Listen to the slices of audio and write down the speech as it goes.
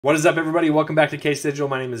What is up, everybody? Welcome back to Case Digital.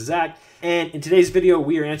 My name is Zach, and in today's video,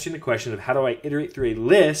 we are answering the question of how do I iterate through a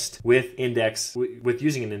list with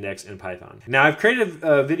using an index in Python. Now, I've created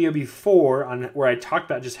a video before on where I talked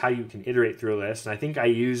about just how you can iterate through a list, and I think I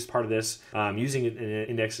used part of this using an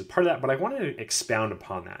index as part of that, but I want to expound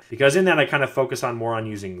upon that because in that I kind of focus on more on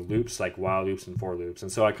using loops like while loops and for loops,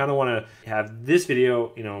 and so I kind of want to have this video,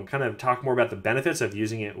 kind of talk more about the benefits of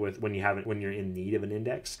using it when you're in need of an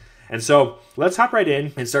index. And so let's hop right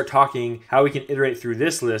in and start talking how we can iterate through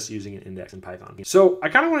this list using an index in Python. So I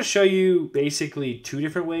kind of want to show you basically two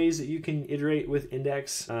different ways that you can iterate with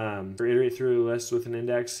index, or iterate through a list with an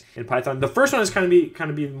index in Python. The first one is kind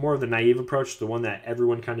of be more of the naive approach, the one that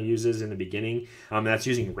everyone kind of uses in the beginning. That's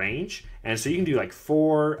using range. And so you can do like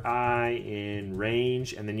for I in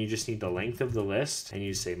range, and then you just need the length of the list, and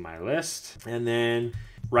you say my list, and then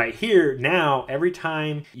right here, now, every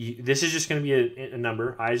time, this is just going to be a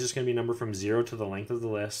number. I is just going to be a number from 0 to the length of the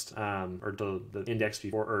list, or to the index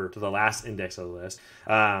before, or to the last index of the list.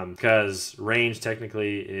 Because range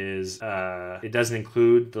technically is, it doesn't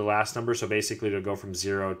include the last number. So basically, it'll go from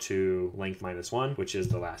 0 to length minus 1, which is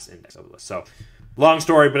the last index of the list. So long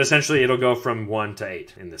story, but essentially it'll go from 1 to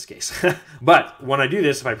 8 in this case. But when I do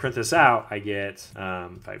this, if I print this out, I get,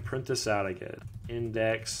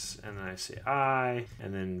 index, and then I say I,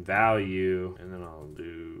 and then value, and then I'll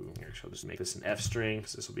just make this an F string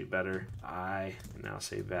because this will be better. I, and now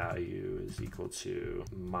say value is equal to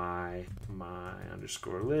my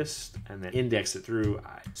underscore list, and then index it through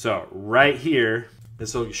I. So right here,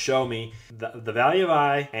 this will show me the value of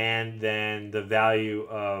I and then the value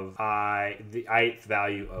of I, the ith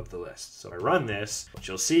value of the list. So if I run this, what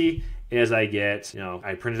you'll see is I get,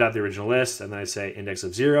 I printed out the original list, and then I say index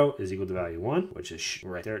of 0 is equal to value 1, which is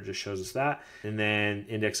right there. It just shows us that. And then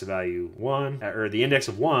index of value 1, or the index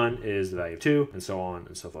of 1 is the value of 2, and so on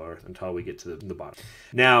and so forth until we get to the bottom.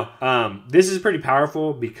 Now, this is pretty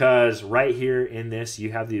powerful because right here in this,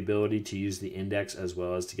 you have the ability to use the index as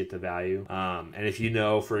well as to get the value. And if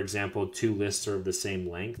for example, two lists are of the same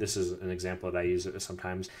length, this is an example that I use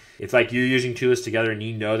sometimes. If like you're using two lists together and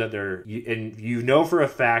you know that for a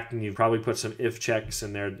fact, and you've probably put some if checks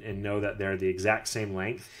in there and know that they're the exact same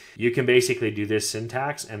length, you can basically do this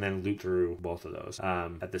syntax and then loop through both of those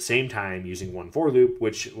at the same time using one for loop,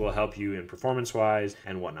 which will help you in performance wise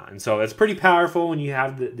and whatnot. And so it's pretty powerful when you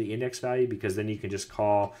have the index value, because then you can just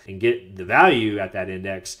call and get the value at that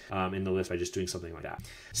index in the list by just doing something like that.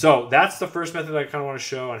 So that's the first method I kind of want to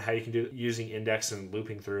show on how you can do using index and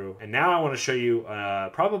looping through. And now I want to show you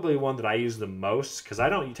probably one that I use the most, because I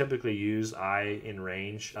don't typically use I in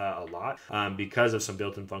range a lot because of some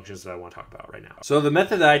built-in functions that I want to talk about right now. So the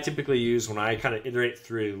method that I typically use when I kind of iterate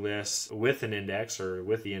through a list with an index or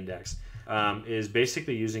with the index is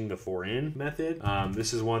basically using the for in method.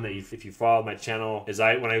 This is one that if you follow my channel,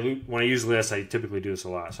 when I use lists, I typically do this a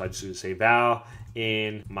lot. So I just say val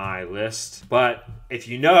in my list. But if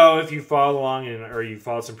you follow along or you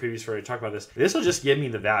followed some previous where I talk about this will just give me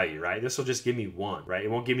the value, right? This will just give me 1, right?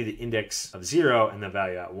 It won't give me the index of 0 and the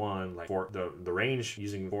value at 1, like for the range,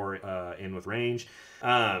 using for in with range.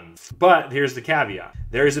 But here's the caveat.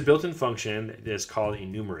 There is a built-in function that is called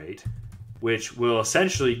enumerate, which will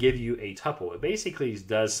essentially give you a tuple. It basically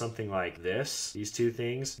does something like this, these two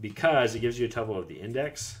things, because it gives you a tuple of the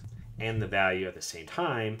index and the value at the same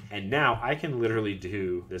time. And now I can literally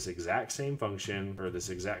do this exact same function or this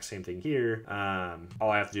exact same thing here. All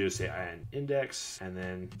I have to do is say I index and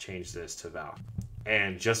then change this to val.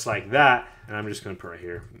 And just like that, and I'm just going to put right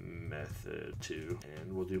here method 2,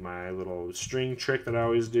 and we'll do my little string trick that I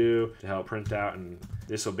always do to help print out. And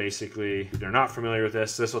this will basically, if they're not familiar with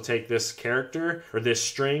this will take this character, or this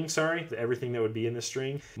string, sorry, everything that would be in the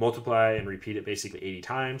string, multiply and repeat it basically 80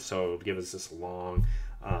 times. So it'll give us this long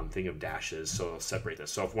thing of dashes, so it'll separate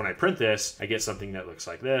this. So when I print this, I get something that looks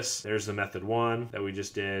like this. There's the method 1 that we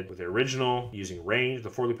just did with the original using range, the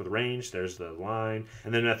for loop with range. There's the line,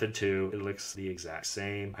 and then method 2, it looks the exact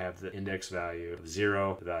same. I have the index value of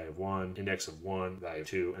 0, the value of 1, index of 1, value of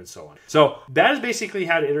 2, and so on. So that is basically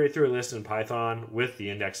how to iterate through a list in Python with the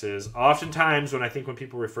indexes. Oftentimes when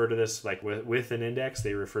people refer to this like with an index,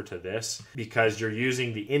 they refer to this because you're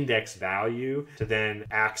using the index value to then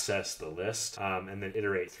access the list and then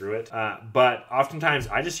iterate through it. But oftentimes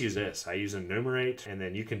I just use this. I use enumerate, and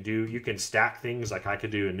then you can stack things like I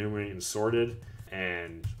could do enumerate and sorted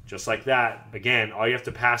and just like that. Again, all you have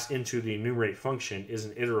to pass into the enumerate function is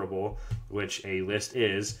an iterable, which a list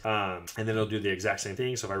is, and then it'll do the exact same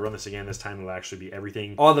thing. So if I run this again, this time it'll actually be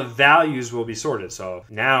everything. All the values will be sorted. So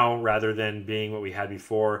now, rather than being what we had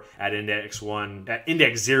before at index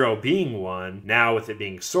 0 being 1, now with it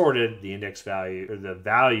being sorted, the index value, or the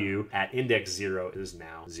value at index 0 is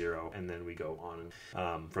now 0, and then we go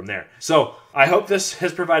on from there. So I hope this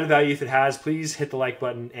has provided value. If it has, please hit the like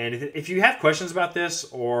button. And if you have questions about this,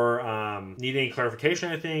 or need any clarification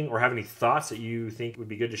or anything, or have any thoughts that you think would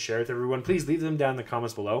be good to share with everyone, please leave them down in the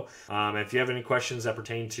comments below. And if you have any questions that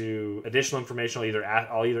pertain to additional information,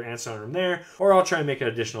 I'll either answer them there, or I'll try and make an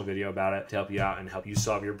additional video about it to help you out and help you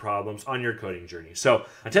solve your problems on your coding journey. So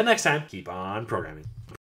until next time, keep on programming.